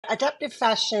Adaptive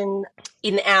fashion,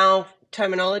 in our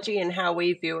terminology and how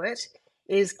we view it,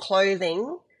 is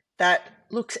clothing that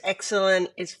looks excellent,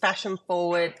 is fashion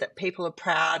forward, that people are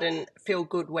proud and feel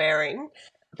good wearing,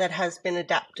 that has been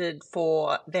adapted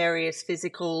for various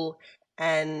physical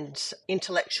and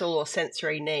intellectual or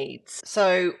sensory needs.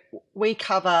 So we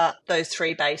cover those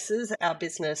three bases. Our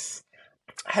business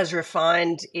has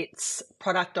refined its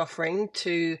product offering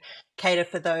to cater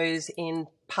for those in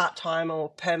part-time or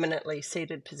permanently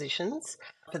seated positions,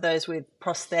 for those with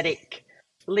prosthetic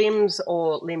limbs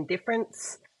or limb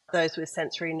difference, those with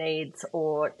sensory needs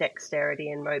or dexterity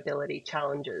and mobility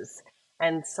challenges.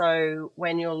 And so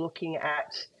when you're looking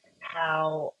at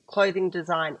how clothing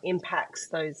design impacts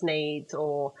those needs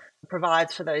or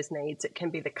provides for those needs, it can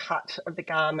be the cut of the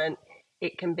garment,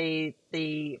 it can be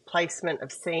the placement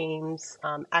of seams,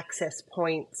 access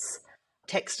points.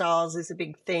 Textiles is a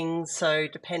big thing. So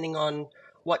depending on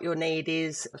what your need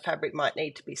is, the fabric might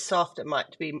need to be soft, it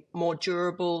might be more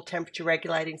durable, temperature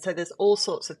regulating. So there's all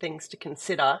sorts of things to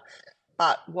consider.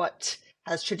 But what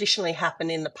has traditionally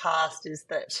happened in the past is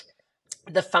that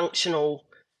the functional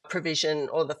provision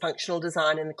or the functional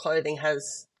design in the clothing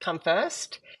has come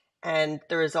first. And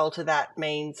the result of that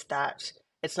means that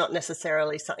it's not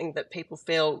necessarily something that people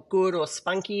feel good or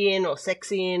spunky in or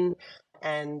sexy in.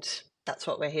 And that's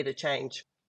what we're here to change.